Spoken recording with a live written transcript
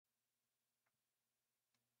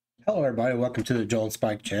Hello everybody, welcome to the Joel and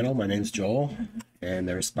Spike channel. My name's Joel, and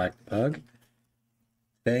there's Spike the Pug.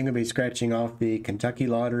 Today I'm going to be scratching off the Kentucky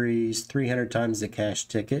Lottery's 300 times the cash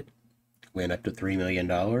ticket. Win up to $3 million.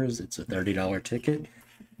 It's a $30 ticket,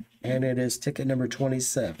 and it is ticket number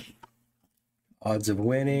 27. Odds of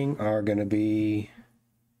winning are going to be,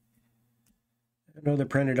 I know they're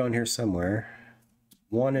printed on here somewhere,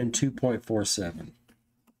 1 in 2.47.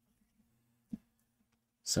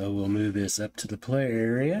 So we'll move this up to the play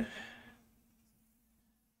area.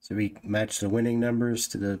 So we match the winning numbers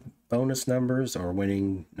to the bonus numbers or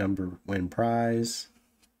win prize.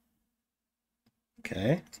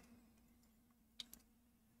 Okay.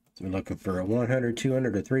 So we're looking for a 100,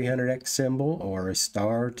 200, or 300x symbol or a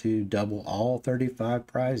star to double all 35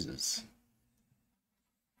 prizes.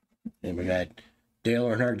 And we got Dale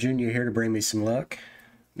Earnhardt Jr. here to bring me some luck.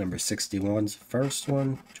 Number 61's the first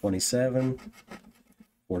one, 27,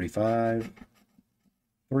 45,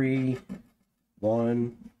 3,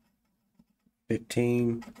 1,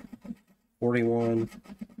 15, 41,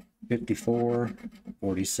 54,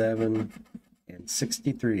 47, and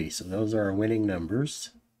 63. So those are our winning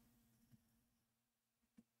numbers.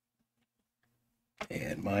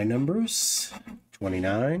 And my numbers,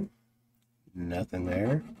 29, nothing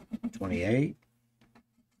there, 28,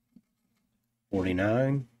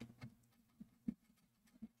 49,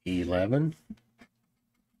 11,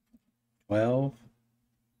 12,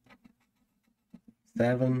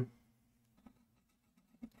 7,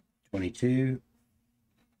 22,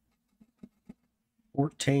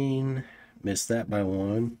 14, missed that by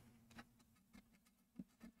 1,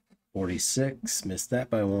 46, missed that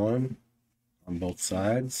by 1 on both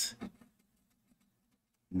sides,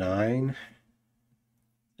 9,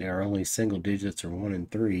 they are only single digits or 1 and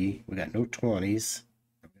 3, we got no 20s,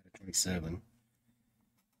 I've got a 27,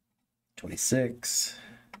 26,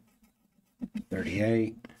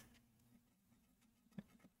 38,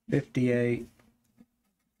 58,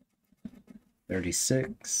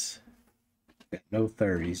 36, got no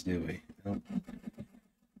 30s, do we? Nope.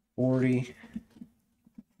 40,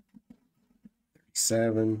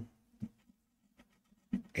 37,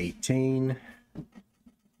 18,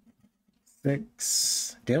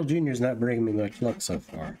 6, Dale Jr. is not bringing me much luck so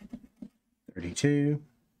far, 32,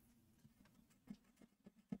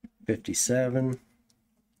 57,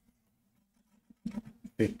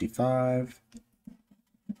 55,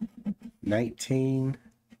 19,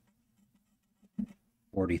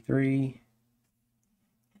 43,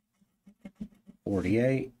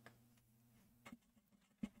 48,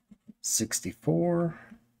 64,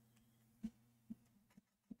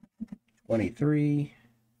 23,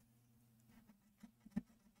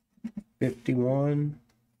 51,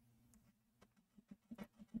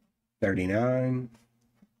 39,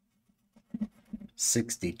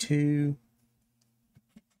 62,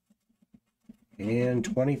 and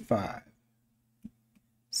 25.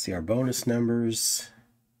 See our bonus numbers.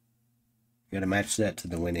 Got to match that to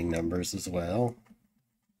the winning numbers as well.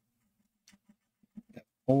 Got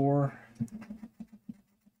 4,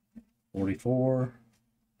 44,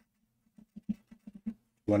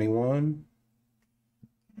 21,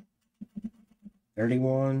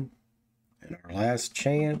 31, and our last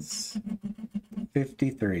chance,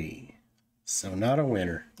 53. So not a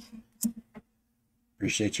winner.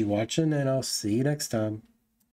 Appreciate you watching, and I'll see you next time.